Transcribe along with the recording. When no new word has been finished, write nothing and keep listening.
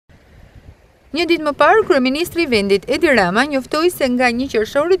Një ditë më parë, kryeministri i vendit Edi Rama njoftoi se nga 1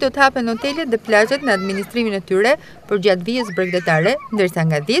 qershori do të hapen hotelet dhe plazhet në administrimin e tyre përgjatë vijës bregdetare, ndërsa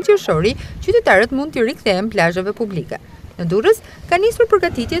nga 10 qershori qytetarët mund të rikthehen plazheve publike. Në Durrës ka nisur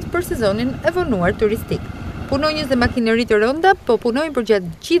përgatitjet për sezonin e vonuar turistik. Punonjës dhe makineri të rënda po punojnë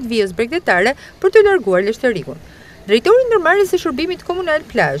përgjatë gjithë vijës bregdetare për të larguar leshterikun. Drejtori ndërmarrës së shërbimit komunal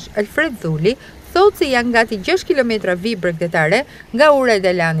plazh, Alfred Dhuli, thotë se janë gati 6 kilometra vijë bregdetare nga ura e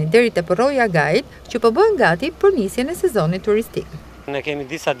Delani deri te Porroja Gajit që po bëhen gati për nisjen e sezonit turistik. Ne kemi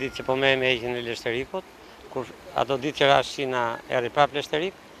disa ditë që po merrem me heqjen e leshterikut, kur ato ditë që ra shina erdhi prap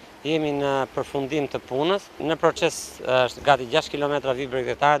leshterik, jemi në përfundim të punës. Në proces është gati 6 kilometra vijë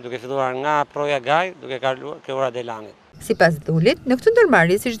bregdetare duke filluar nga Porroja Gaj, duke kaluar ke ura e Delanit. Sipas Dhulit, në këtë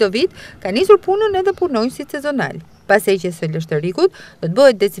ndërmarrje si çdo vit ka nisur punën edhe punonjësit sezonal. Pas heqjes së leshterikut, do të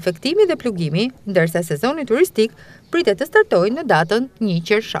bëhet dezinfektimi dhe plugimi, ndërsa sezoni turistik pritet të startojë në datën 1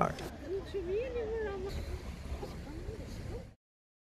 qershor.